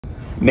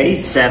May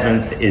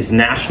 7th is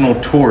National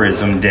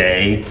Tourism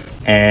Day,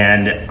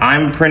 and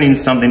I'm printing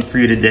something for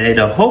you today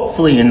to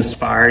hopefully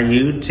inspire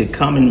you to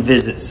come and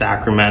visit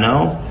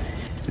Sacramento.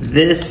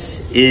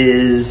 This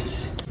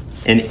is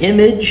an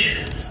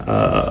image,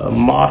 a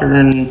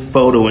modern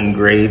photo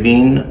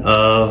engraving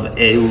of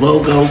a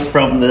logo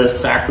from the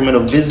Sacramento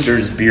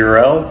Visitors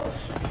Bureau.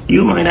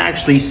 You might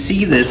actually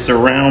see this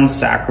around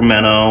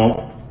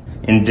Sacramento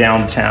in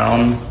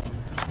downtown.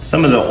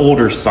 Some of the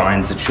older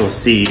signs that you'll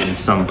see in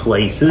some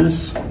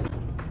places.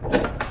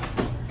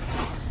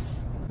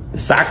 The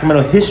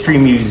Sacramento History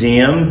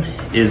Museum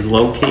is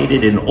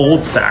located in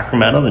Old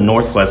Sacramento, the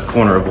northwest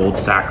corner of Old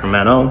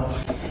Sacramento.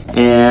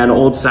 And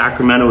Old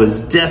Sacramento is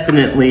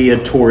definitely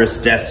a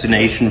tourist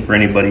destination for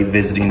anybody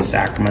visiting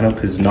Sacramento,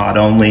 because not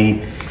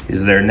only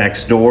is there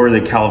next door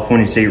the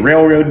California State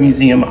Railroad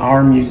Museum,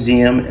 our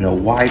museum, and a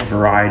wide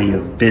variety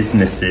of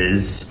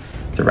businesses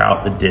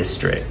throughout the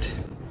district.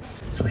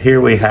 So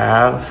here we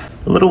have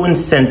a little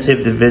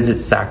incentive to visit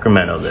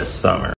Sacramento this summer.